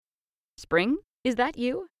Spring? Is that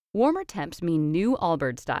you? Warmer temps mean new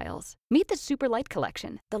Allbirds styles. Meet the Super Light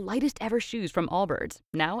Collection, the lightest ever shoes from Allbirds,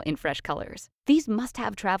 now in fresh colors. These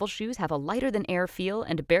must-have travel shoes have a lighter-than-air feel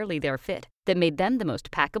and barely their fit that made them the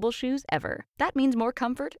most packable shoes ever. That means more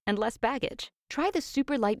comfort and less baggage. Try the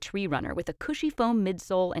Super Light Tree Runner with a cushy foam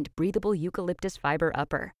midsole and breathable eucalyptus fiber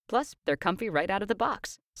upper. Plus, they're comfy right out of the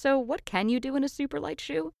box. So what can you do in a super light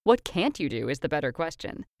shoe? What can't you do is the better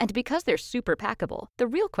question. And because they're super packable, the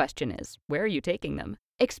real question is, where are you taking them?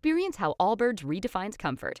 Experience how Allbirds redefines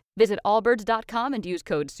comfort. Visit allbirds.com and use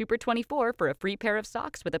code SUPER24 for a free pair of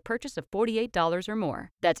socks with a purchase of $48 or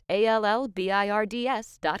more. That's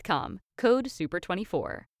ALLBIRDS.com. Code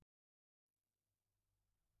SUPER24.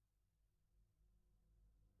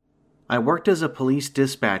 I worked as a police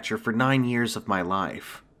dispatcher for 9 years of my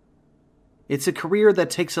life. It's a career that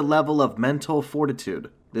takes a level of mental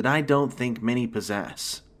fortitude that I don't think many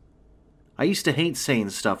possess. I used to hate saying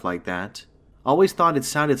stuff like that. Always thought it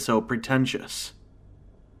sounded so pretentious.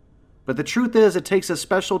 But the truth is, it takes a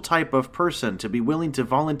special type of person to be willing to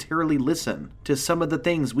voluntarily listen to some of the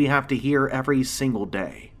things we have to hear every single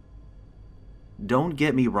day. Don't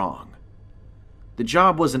get me wrong. The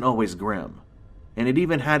job wasn't always grim, and it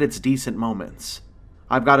even had its decent moments.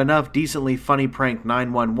 I've got enough decently funny prank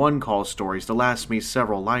 911 call stories to last me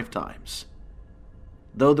several lifetimes.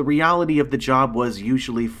 Though the reality of the job was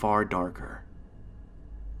usually far darker.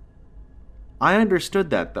 I understood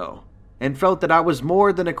that though, and felt that I was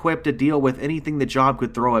more than equipped to deal with anything the job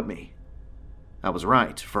could throw at me. I was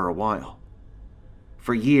right for a while.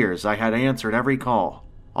 For years I had answered every call,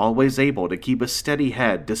 always able to keep a steady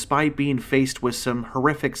head despite being faced with some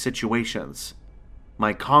horrific situations.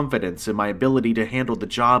 My confidence in my ability to handle the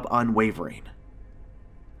job unwavering.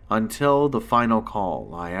 Until the final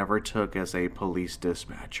call I ever took as a police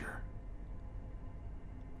dispatcher.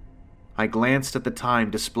 I glanced at the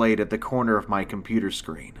time displayed at the corner of my computer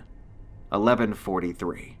screen.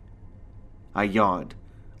 11:43. I yawned,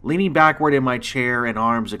 leaning backward in my chair and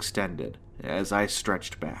arms extended as I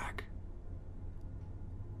stretched back.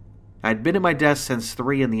 I'd been at my desk since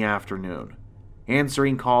 3 in the afternoon,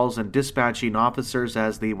 answering calls and dispatching officers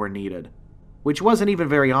as they were needed, which wasn't even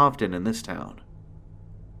very often in this town.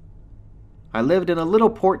 I lived in a little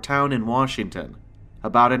port town in Washington,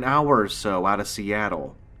 about an hour or so out of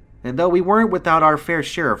Seattle, and though we weren't without our fair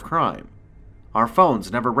share of crime, our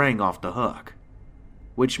phones never rang off the hook,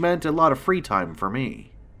 which meant a lot of free time for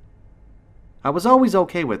me. I was always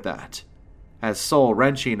okay with that. As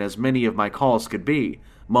soul-wrenching as many of my calls could be,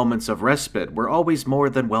 moments of respite were always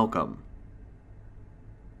more than welcome.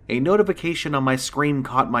 A notification on my screen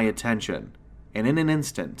caught my attention, and in an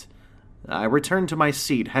instant, I returned to my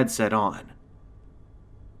seat, headset on.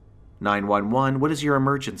 911, what is your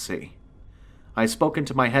emergency? I spoke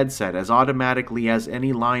into my headset as automatically as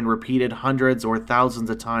any line repeated hundreds or thousands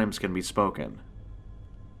of times can be spoken.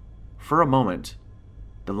 For a moment,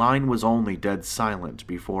 the line was only dead silent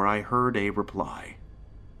before I heard a reply.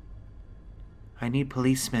 I need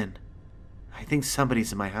policemen. I think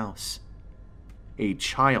somebody's in my house. A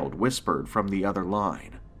child whispered from the other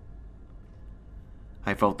line.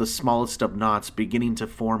 I felt the smallest of knots beginning to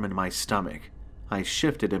form in my stomach. I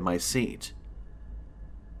shifted in my seat.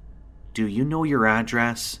 Do you know your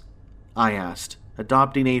address? I asked,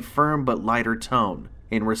 adopting a firm but lighter tone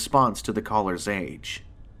in response to the caller's age.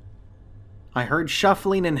 I heard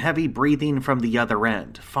shuffling and heavy breathing from the other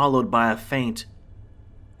end, followed by a faint,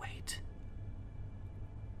 "Wait."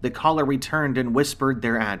 The caller returned and whispered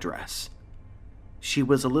their address. She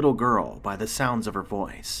was a little girl by the sounds of her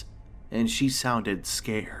voice, and she sounded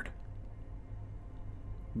scared.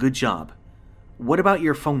 Good job. What about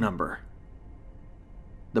your phone number?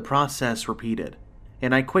 The process repeated,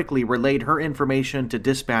 and I quickly relayed her information to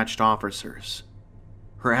dispatched officers.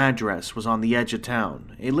 Her address was on the edge of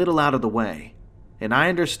town, a little out of the way, and I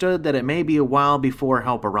understood that it may be a while before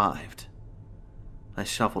help arrived. I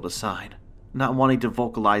shuffled aside, not wanting to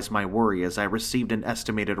vocalize my worry as I received an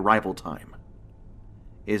estimated arrival time.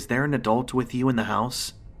 Is there an adult with you in the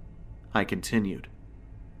house? I continued.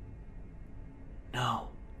 No.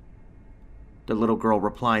 The little girl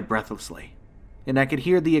replied breathlessly, and I could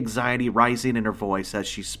hear the anxiety rising in her voice as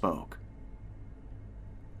she spoke.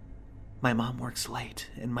 My mom works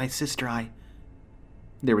late, and my sister,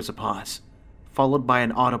 There was a pause, followed by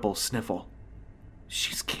an audible sniffle.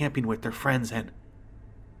 She's camping with their friends and...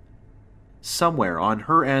 Somewhere on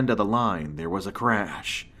her end of the line there was a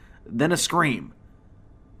crash, then a scream.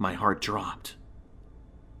 My heart dropped.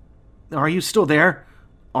 Are you still there?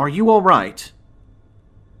 Are you all right?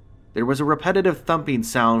 There was a repetitive thumping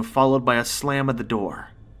sound followed by a slam of the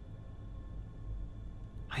door.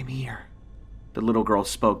 I'm here. The little girl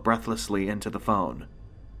spoke breathlessly into the phone.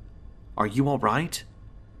 "Are you all right?"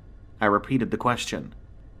 I repeated the question.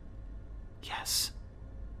 "Yes,"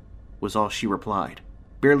 was all she replied,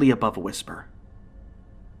 barely above a whisper.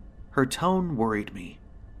 Her tone worried me.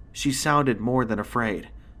 She sounded more than afraid.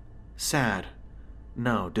 Sad.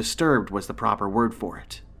 No, disturbed was the proper word for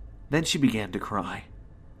it. Then she began to cry.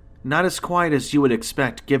 Not as quiet as you would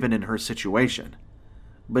expect given in her situation,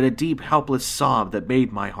 but a deep, helpless sob that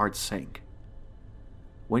made my heart sink.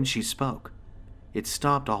 When she spoke, it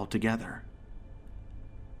stopped altogether.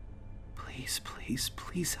 "Please, please,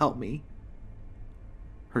 please help me."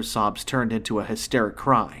 Her sobs turned into a hysteric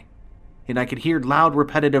cry, and I could hear loud,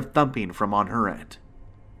 repetitive thumping from on her end.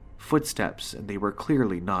 Footsteps, and they were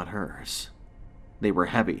clearly not hers. They were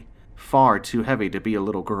heavy, far too heavy to be a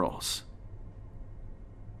little girl's.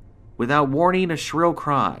 Without warning, a shrill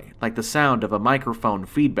cry, like the sound of a microphone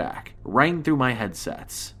feedback, rang through my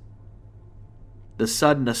headsets. The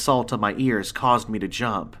sudden assault on my ears caused me to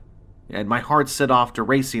jump, and my heart set off to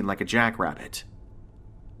racing like a jackrabbit.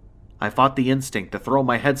 I fought the instinct to throw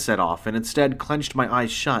my headset off and instead clenched my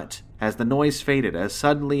eyes shut as the noise faded as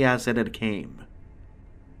suddenly as it had came.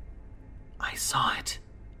 "I saw it,"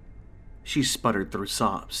 she sputtered through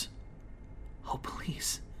sobs. "Oh,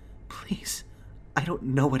 please, please, I don't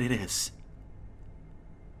know what it is."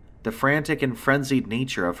 The frantic and frenzied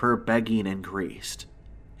nature of her begging increased,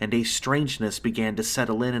 and a strangeness began to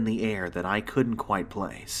settle in the air that I couldn't quite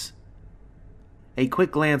place. A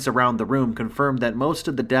quick glance around the room confirmed that most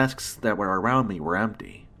of the desks that were around me were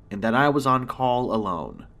empty, and that I was on call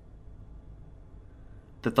alone.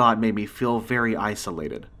 The thought made me feel very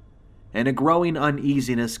isolated, and a growing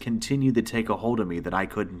uneasiness continued to take a hold of me that I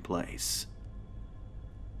couldn't place.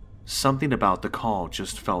 Something about the call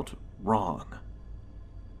just felt wrong.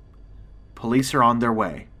 "Police are on their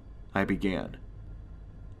way," I began.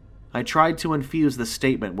 I tried to infuse the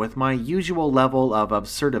statement with my usual level of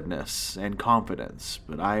assertiveness and confidence,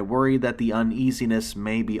 but I worried that the uneasiness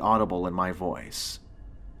may be audible in my voice.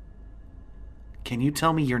 "Can you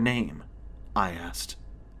tell me your name?" I asked.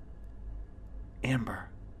 "Amber."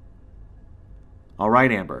 "All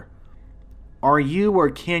right, Amber. Are you or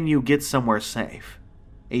can you get somewhere safe?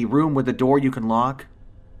 A room with a door you can lock?"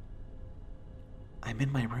 "I'm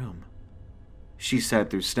in my room," she said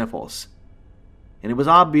through sniffles, and it was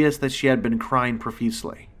obvious that she had been crying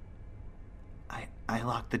profusely. I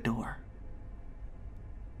locked the door."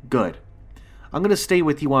 "Good. I'm going to stay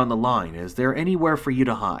with you on the line. Is there anywhere for you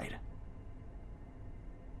to hide?"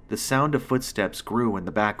 The sound of footsteps grew in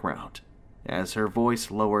the background as her voice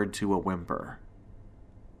lowered to a whimper.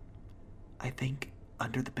 "I think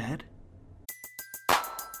under the bed."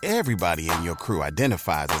 Everybody in your crew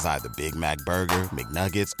identifies as either Big Mac Burger,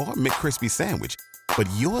 McNuggets, or McCrispy Sandwich. But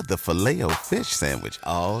you're the Filet-O-Fish Sandwich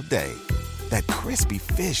all day. That crispy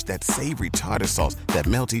fish, that savory tartar sauce, that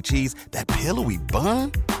melty cheese, that pillowy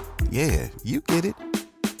bun. Yeah, you get it.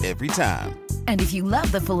 Every time. And if you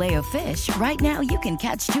love the Filet-O-Fish, right now you can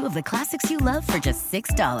catch two of the classics you love for just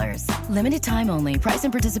 $6. Limited time only. Price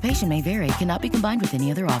and participation may vary. Cannot be combined with any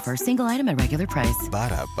other offer. Single item at regular price.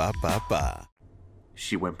 Ba-da-ba-ba-ba.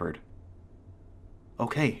 She whimpered.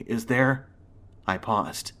 "Okay, is there..." I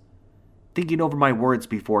paused, thinking over my words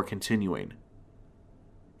before continuing.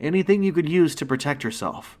 "Anything you could use to protect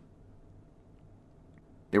yourself?"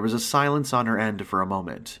 There was a silence on her end for a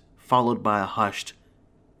moment, followed by a hushed,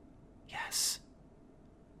 "Yes."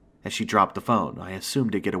 As she dropped the phone, I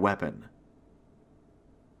assumed to get a weapon.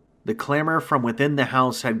 The clamor from within the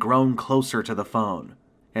house had grown closer to the phone,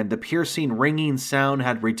 and the piercing, ringing sound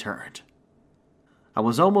had returned. I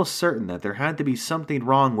was almost certain that there had to be something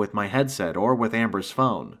wrong with my headset or with Amber's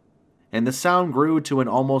phone, and the sound grew to an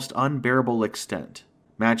almost unbearable extent,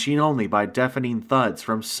 matching only by deafening thuds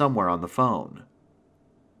from somewhere on the phone.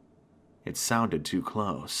 It sounded too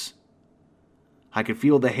close. I could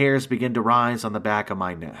feel the hairs begin to rise on the back of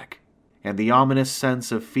my neck, and the ominous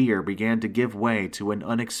sense of fear began to give way to an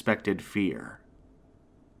unexpected fear.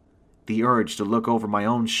 The urge to look over my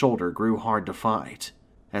own shoulder grew hard to fight,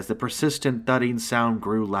 as the persistent thudding sound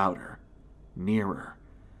grew louder, nearer.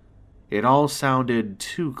 It all sounded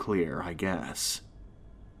too clear, I guess.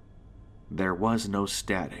 There was no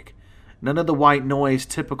static, none of the white noise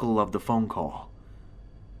typical of the phone call.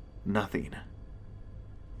 Nothing.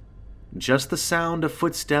 Just the sound of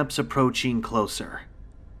footsteps approaching closer.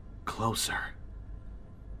 Closer.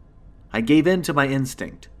 I gave in to my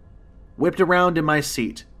instinct, whipped around in my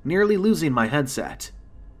seat, nearly losing my headset.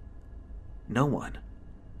 No one.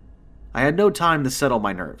 I had no time to settle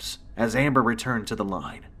my nerves, as Amber returned to the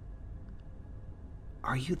line.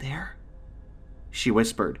 "Are you there?" she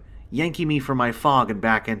whispered, yanking me from my fog and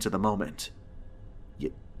back into the moment.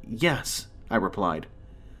 Yes, I replied.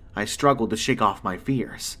 I struggled to shake off my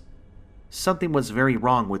fears. Something was very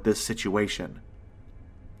wrong with this situation.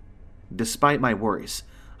 Despite my worries,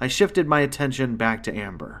 I shifted my attention back to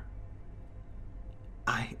Amber.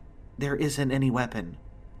 There isn't any weapon,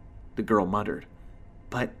 the girl muttered,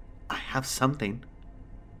 but I have something.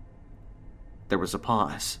 There was a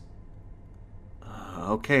pause.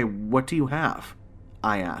 Okay, what do you have?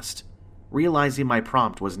 I asked, realizing my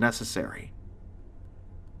prompt was necessary.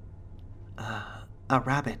 A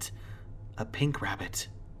rabbit. A pink rabbit,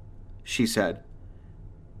 she said.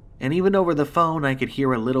 And even over the phone, I could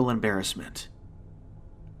hear a little embarrassment.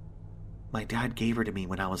 My dad gave her to me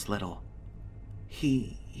when I was little.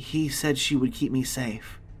 He said she would keep me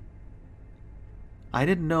safe. I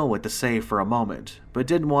didn't know what to say for a moment, but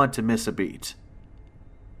didn't want to miss a beat.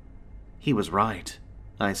 He was right,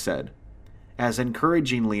 I said, as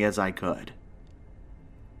encouragingly as I could.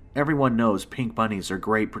 Everyone knows pink bunnies are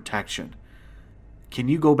great protection. Can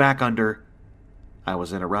you go back under... I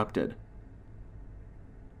was interrupted.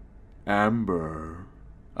 Amber,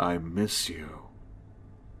 I miss you.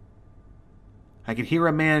 I could hear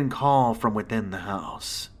a man call from within the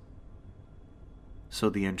house. So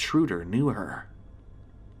the intruder knew her.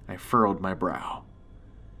 I furrowed my brow.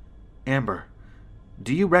 Amber,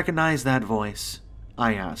 do you recognize that voice?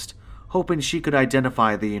 I asked, hoping she could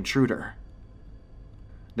identify the intruder.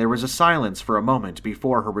 There was a silence for a moment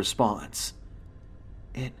before her response.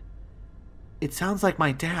 It sounds like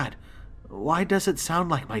my dad. Why does it sound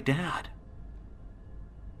like my dad?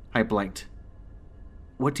 I blinked.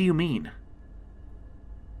 What do you mean?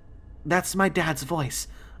 That's my dad's voice.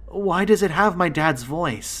 Why does it have my dad's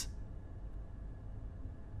voice?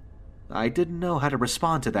 I didn't know how to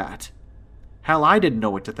respond to that. Hell, I didn't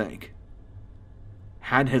know what to think.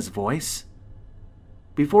 Had his voice?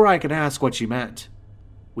 Before I could ask what she meant,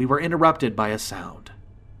 we were interrupted by a sound.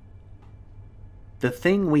 The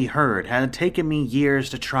thing we heard had taken me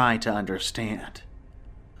years to try to understand.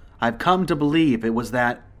 I've come to believe it was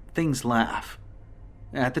that things laugh.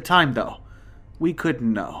 At the time, though, we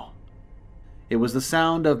couldn't know. It was the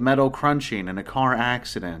sound of metal crunching in a car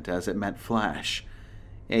accident as it met flesh,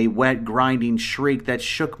 a wet, grinding shriek that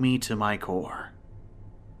shook me to my core.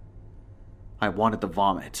 I wanted to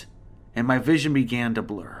vomit, and my vision began to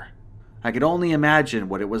blur. I could only imagine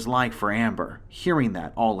what it was like for Amber, hearing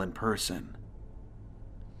that all in person.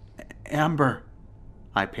 Amber,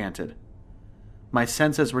 I panted, my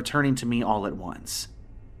senses returning to me all at once.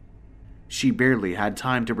 She barely had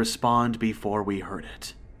time to respond before we heard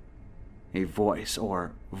it. A voice,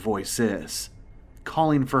 or voices,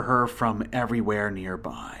 calling for her from everywhere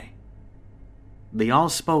nearby. They all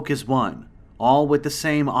spoke as one, all with the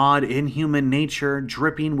same odd, inhuman nature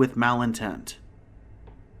dripping with malintent.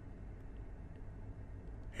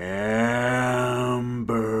 Amber.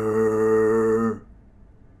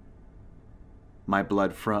 My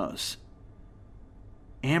blood froze.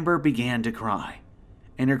 Amber began to cry,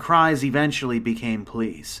 and her cries eventually became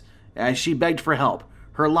pleas, as she begged for help,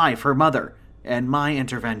 her life, her mother, and my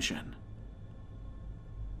intervention.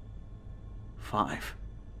 5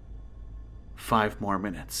 more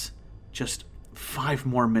minutes. Just 5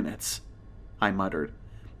 more minutes, I muttered,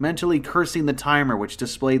 mentally cursing the timer which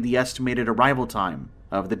displayed the estimated arrival time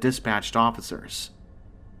of the dispatched officers.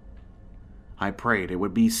 I prayed it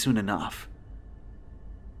would be soon enough.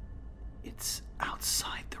 It's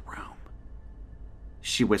outside the room,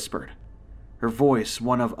 she whispered, her voice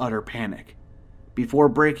one of utter panic, before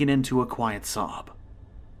breaking into a quiet sob.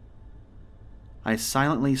 I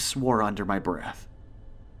silently swore under my breath.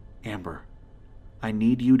 Amber, I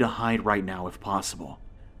need you to hide right now if possible.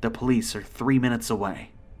 The police are 3 minutes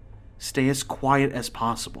away. Stay as quiet as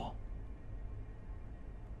possible.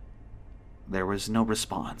 There was no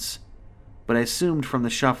response, but I assumed from the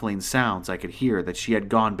shuffling sounds I could hear that she had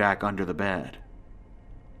gone back under the bed.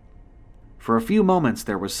 For a few moments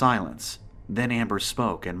there was silence, then Amber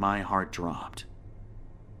spoke and my heart dropped.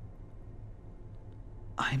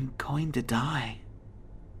 I'm going to die.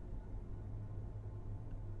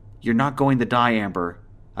 You're not going to die, Amber,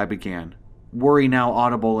 I began, worry now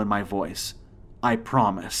audible in my voice. I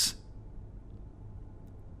promise.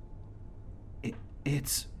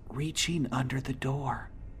 It's reaching under the door.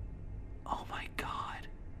 Oh my God,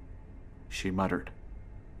 she muttered.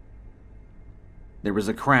 There was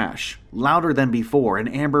a crash, louder than before,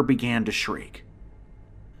 and Amber began to shriek.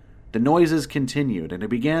 The noises continued, and it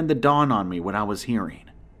began to dawn on me what I was hearing.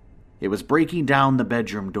 It was breaking down the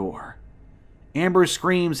bedroom door. Amber's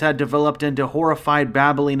screams had developed into horrified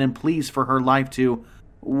babbling and pleas for her life to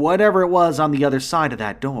whatever it was on the other side of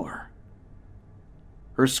that door.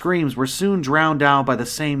 Her screams were soon drowned out by the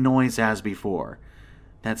same noise as before,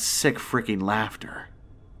 That sick freaking laughter.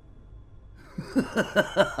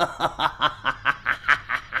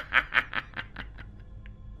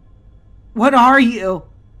 "What are you?"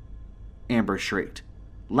 Amber shrieked,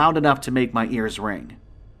 loud enough to make my ears ring.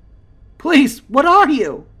 "Please, what are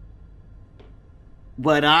you?"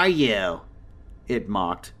 "What are you?" it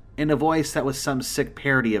mocked, in a voice that was some sick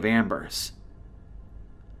parody of Amber's.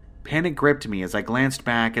 Panic gripped me as I glanced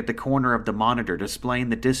back at the corner of the monitor displaying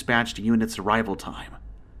the dispatched unit's arrival time.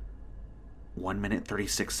 1 minute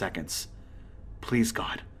 36 seconds. Please,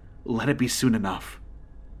 God, let it be soon enough.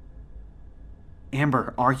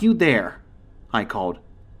 "Amber, are you there?" I called.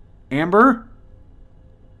 "Amber?"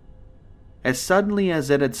 As suddenly as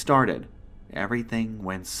it had started, everything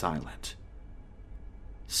went silent.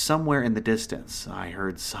 Somewhere in the distance, I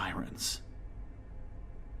heard sirens.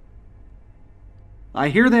 "I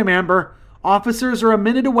hear them, Amber. Officers are a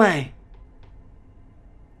minute away."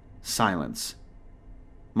 Silence.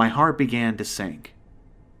 My heart began to sink.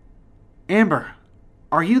 "Amber,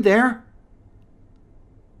 are you there?"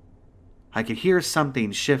 I could hear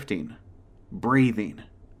something shifting, breathing.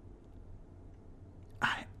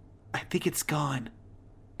 I think it's gone,"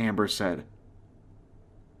 Amber said.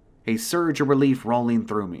 A surge of relief rolling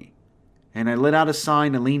through me, and I let out a sigh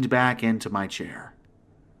and leaned back into my chair.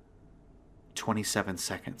 27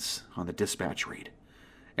 seconds on the dispatch read,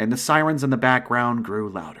 and the sirens in the background grew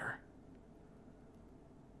louder.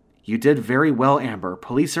 "You did very well, Amber.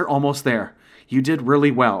 Police are almost there. You did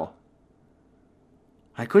really well."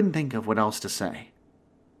 I couldn't think of what else to say.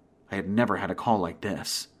 I had never had a call like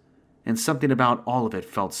this, and something about all of it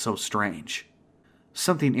felt so strange.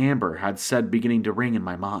 Something Amber had said beginning to ring in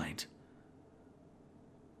my mind.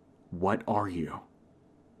 "What are you?"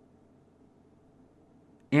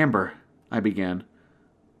 "Amber," I began,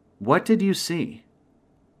 "what did you see?"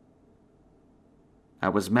 I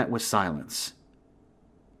was met with silence.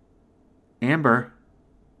 "Amber."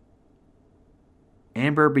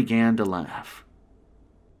 Amber began to laugh.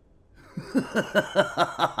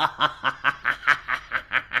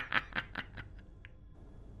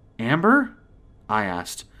 "Amber?" I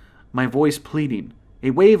asked, my voice pleading,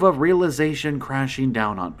 a wave of realization crashing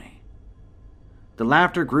down on me. The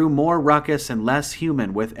laughter grew more ruckus and less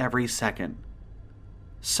human with every second.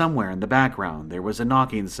 Somewhere in the background there was a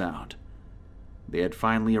knocking sound. They had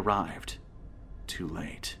finally arrived. Too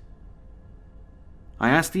late. I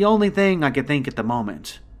asked the only thing I could think at the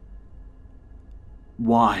moment.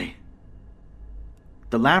 "Why?"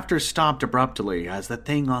 The laughter stopped abruptly as the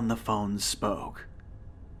thing on the phone spoke.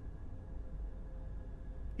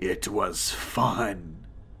 "It was fun."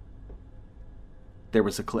 There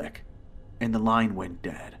was a click, and the line went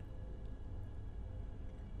dead.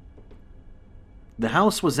 The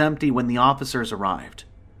house was empty when the officers arrived.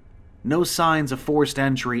 No signs of forced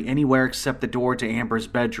entry anywhere except the door to Amber's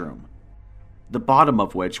bedroom, the bottom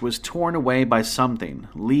of which was torn away by something,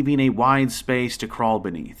 leaving a wide space to crawl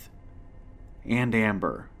beneath. And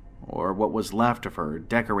Amber, or what was left of her,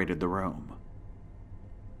 decorated the room.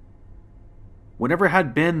 Whatever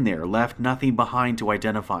had been there left nothing behind to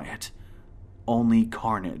identify it, only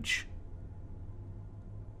carnage.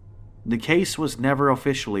 The case was never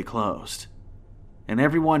officially closed, and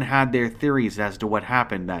everyone had their theories as to what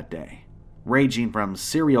happened that day, ranging from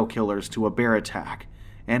serial killers to a bear attack,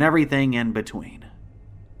 and everything in between.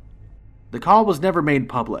 The call was never made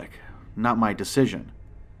public, not my decision,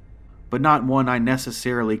 but not one I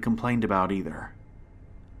necessarily complained about either.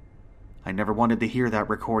 I never wanted to hear that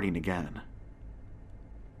recording again.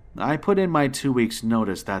 I put in my 2 weeks'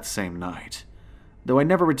 notice that same night, though I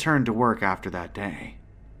never returned to work after that day.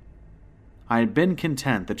 I had been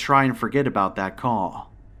content to try and forget about that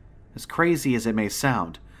call. As crazy as it may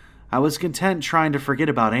sound, I was content trying to forget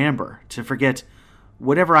about Amber, to forget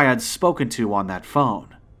whatever I had spoken to on that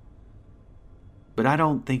phone. But I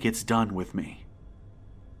don't think it's done with me.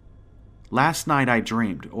 Last night I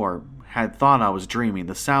dreamed, or had thought I was dreaming,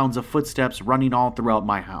 the sounds of footsteps running all throughout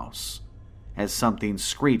my house, as something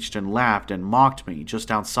screeched and laughed and mocked me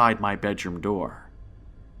just outside my bedroom door.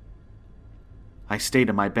 I stayed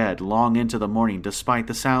in my bed long into the morning despite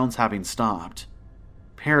the sounds having stopped,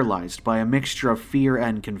 paralyzed by a mixture of fear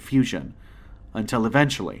and confusion, until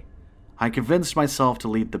eventually I convinced myself to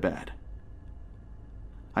leave the bed.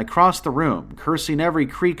 I crossed the room, cursing every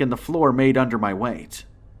creak in the floor made under my weight.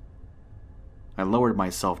 I lowered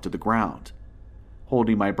myself to the ground,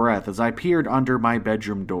 holding my breath as I peered under my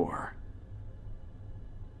bedroom door.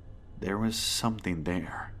 There was something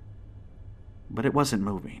there, but it wasn't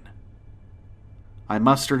moving. I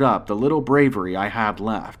mustered up the little bravery I had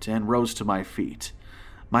left and rose to my feet,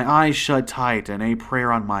 my eyes shut tight and a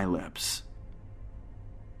prayer on my lips.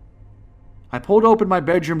 I pulled open my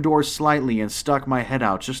bedroom door slightly and stuck my head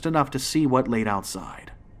out just enough to see what laid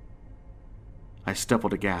outside. I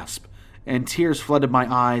stifled a gasp, and tears flooded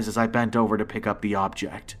my eyes as I bent over to pick up the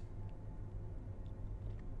object.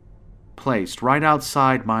 Placed right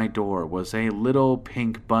outside my door was a little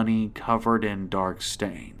pink bunny covered in dark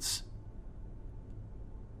stains.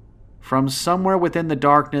 From somewhere within the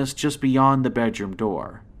darkness just beyond the bedroom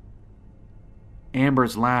door,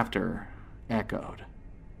 Amber's laughter echoed.